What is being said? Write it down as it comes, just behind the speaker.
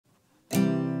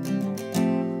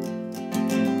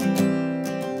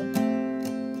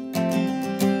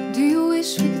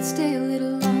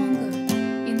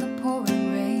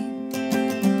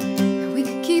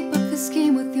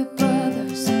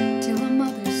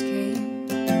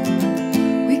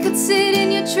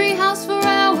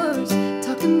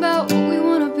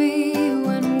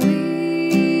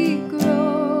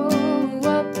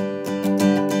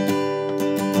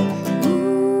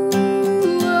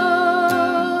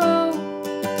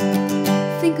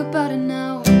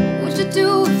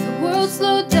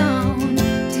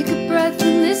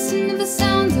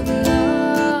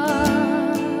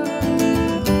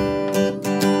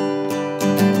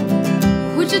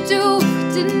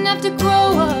have to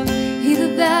grow up.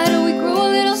 Either that or we grow a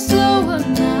little slower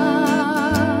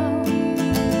now.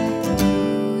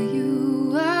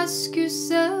 You ask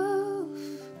yourself,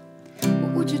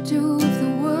 what would you do if the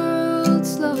world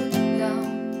slowed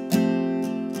down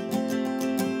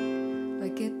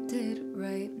like it did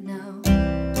right now?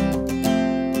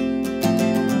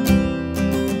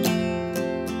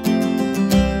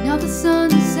 Now the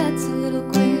sun sets a little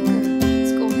quicker.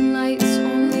 Its golden light is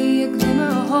only a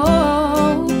glimmer of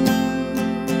hope.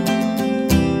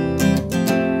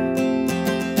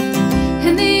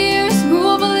 And the years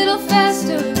move a little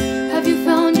faster. Have you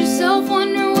found yourself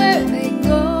wondering where they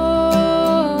go?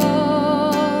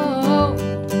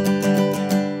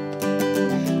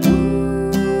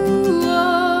 Ooh,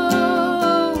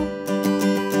 oh.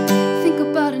 Think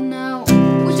about it now.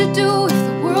 What would you do if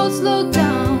the world slowed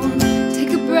down?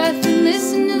 Take a breath and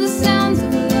listen to the sounds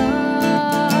of love.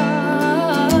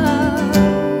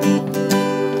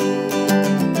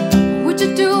 What would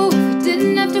you do if we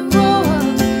didn't have to grow up?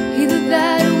 Either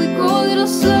that or we grow a little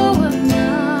slower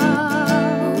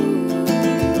now.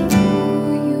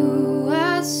 You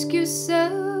ask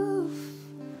yourself,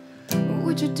 what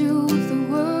would you do if the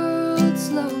world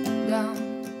slowed down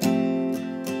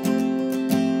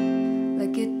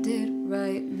like it did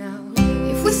right now?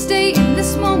 If we stay in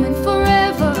this moment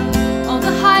forever, all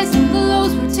the highs and the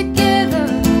lows were together,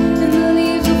 and the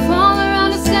leaves will fall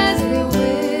around us as they will.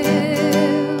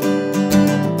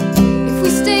 If we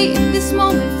stay in this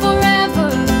moment forever,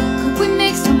 could we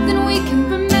make something we can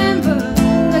remember,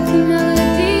 like the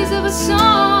melodies of a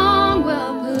song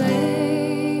well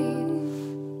played?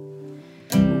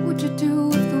 What would you do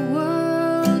if the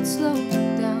world slowed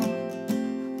down?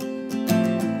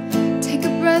 Take a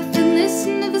breath and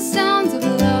listen to the sounds of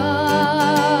love.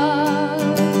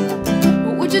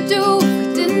 What would you do if we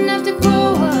didn't have to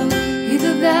grow up?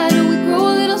 Either that or we grow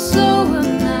a little slower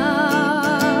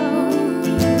now.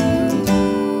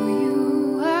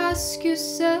 You ask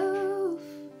yourself,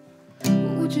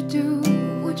 what would you do?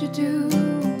 What would you do?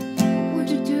 What would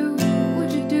you do? What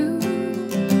would you do?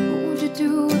 What would you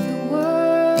do if the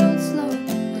world slowed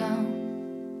down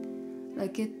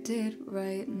like it did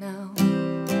right now?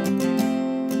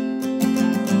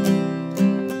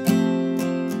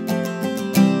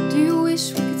 Do you wish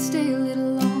we could stay a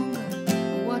little longer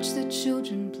or watch the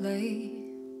children play?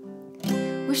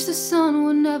 Wish the sun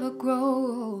would never grow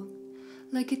old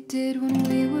like it did when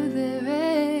we were their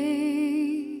age.